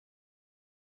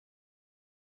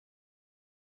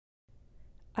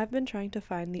I've been trying to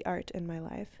find the art in my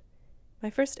life. My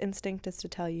first instinct is to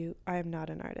tell you I am not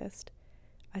an artist.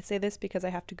 I say this because I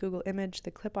have to Google image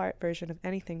the clip art version of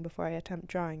anything before I attempt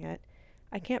drawing it.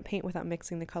 I can't paint without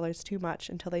mixing the colors too much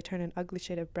until they turn an ugly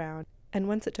shade of brown, and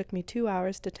once it took me 2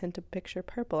 hours to tint a picture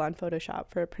purple on Photoshop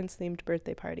for a Prince-themed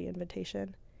birthday party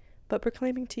invitation. But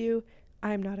proclaiming to you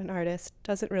I am not an artist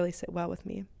doesn't really sit well with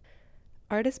me.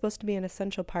 Art is supposed to be an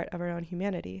essential part of our own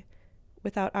humanity.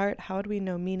 Without art, how would we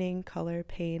know meaning, color,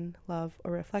 pain, love,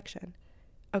 or reflection?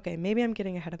 Okay, maybe I'm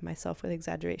getting ahead of myself with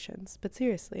exaggerations, but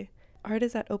seriously, art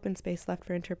is that open space left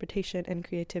for interpretation and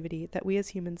creativity that we as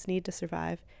humans need to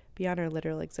survive beyond our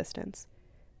literal existence.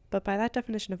 But by that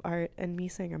definition of art, and me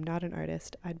saying I'm not an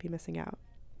artist, I'd be missing out.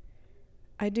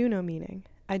 I do know meaning.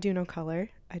 I do know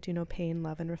color. I do know pain,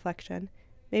 love, and reflection.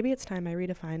 Maybe it's time I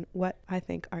redefine what I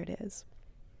think art is.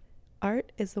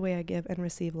 Art is the way I give and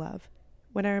receive love.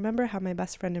 When I remember how my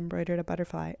best friend embroidered a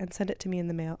butterfly and sent it to me in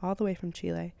the mail all the way from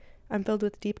Chile, I'm filled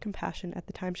with deep compassion at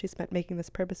the time she spent making this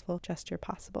purposeful gesture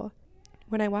possible.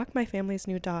 When I walk my family's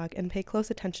new dog and pay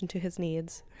close attention to his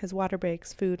needs, his water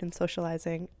breaks, food, and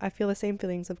socializing, I feel the same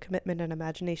feelings of commitment and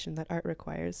imagination that art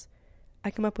requires.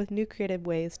 I come up with new creative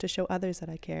ways to show others that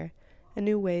I care, and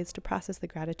new ways to process the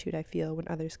gratitude I feel when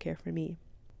others care for me.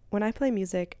 When I play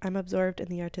music, I'm absorbed in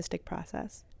the artistic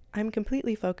process. I'm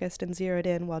completely focused and zeroed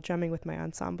in while drumming with my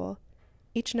ensemble.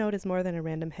 Each note is more than a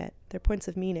random hit, they're points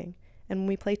of meaning, and when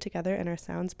we play together and our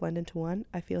sounds blend into one,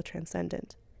 I feel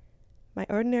transcendent. My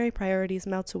ordinary priorities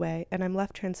melt away, and I'm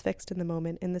left transfixed in the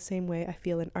moment in the same way I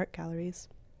feel in art galleries.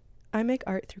 I make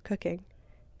art through cooking.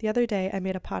 The other day, I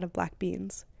made a pot of black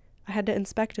beans. I had to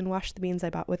inspect and wash the beans I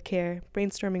bought with care,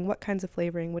 brainstorming what kinds of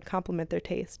flavoring would complement their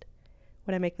taste.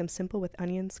 Would I make them simple with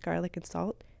onions, garlic, and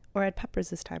salt, or add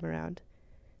peppers this time around?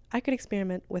 I could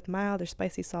experiment with mild or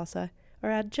spicy salsa, or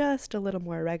add just a little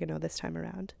more oregano this time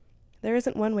around. There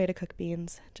isn't one way to cook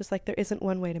beans, just like there isn't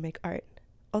one way to make art.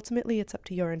 Ultimately, it's up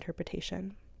to your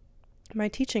interpretation. My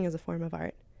teaching is a form of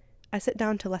art. I sit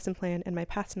down to lesson plan and my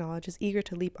past knowledge is eager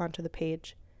to leap onto the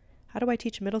page. How do I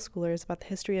teach middle schoolers about the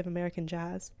history of American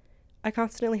jazz? I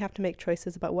constantly have to make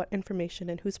choices about what information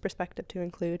and whose perspective to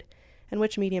include, and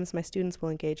which mediums my students will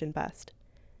engage in best.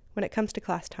 When it comes to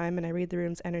class time and I read the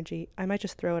room's energy, I might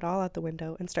just throw it all out the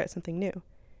window and start something new.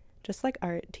 Just like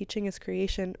art, teaching is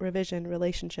creation, revision,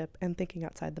 relationship, and thinking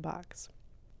outside the box.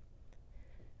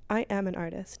 I am an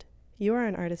artist. You are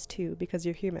an artist too, because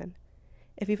you're human.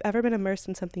 If you've ever been immersed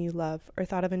in something you love, or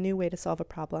thought of a new way to solve a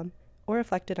problem, or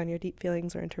reflected on your deep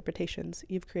feelings or interpretations,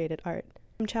 you've created art.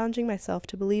 I'm challenging myself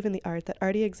to believe in the art that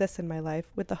already exists in my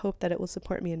life with the hope that it will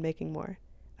support me in making more.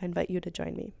 I invite you to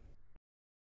join me.